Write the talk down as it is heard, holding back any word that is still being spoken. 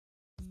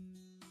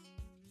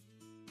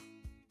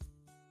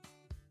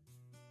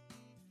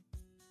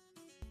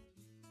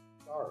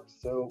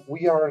So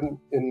we are an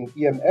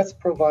EMS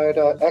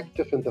provider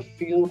active in the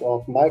field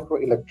of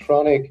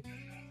microelectronic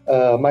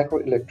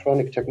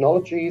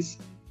technologies.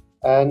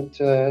 And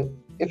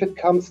if it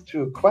comes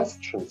to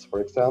questions,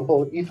 for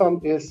example,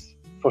 IVAM is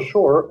for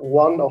sure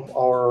one of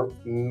our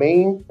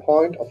main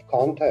point of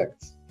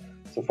contacts.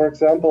 So for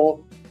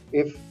example,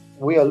 if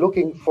we are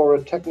looking for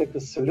a technical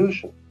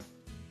solution,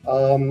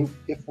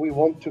 if we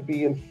want to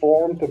be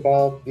informed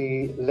about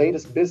the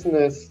latest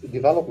business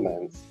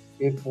developments,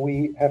 if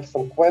we have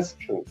some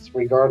questions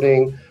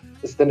regarding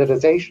the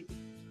standardization,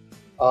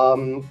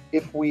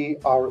 if we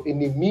are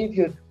in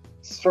immediate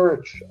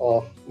search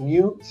of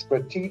new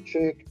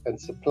strategic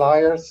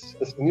suppliers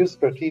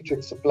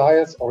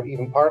or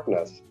even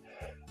partners,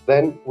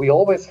 then we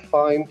always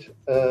find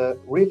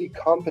really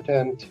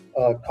competent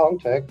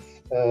contacts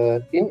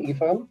in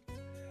IVAM,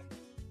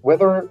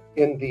 whether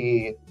in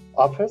the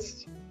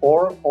office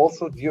or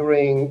also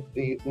during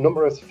the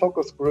numerous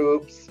focus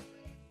groups,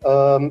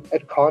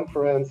 at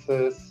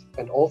conferences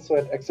and also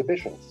at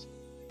exhibitions.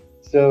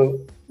 So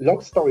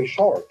long story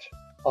short,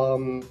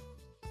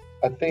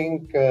 I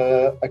think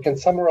I can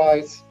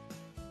summarize,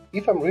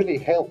 IVAM really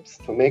helps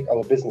to make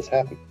our business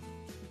happy.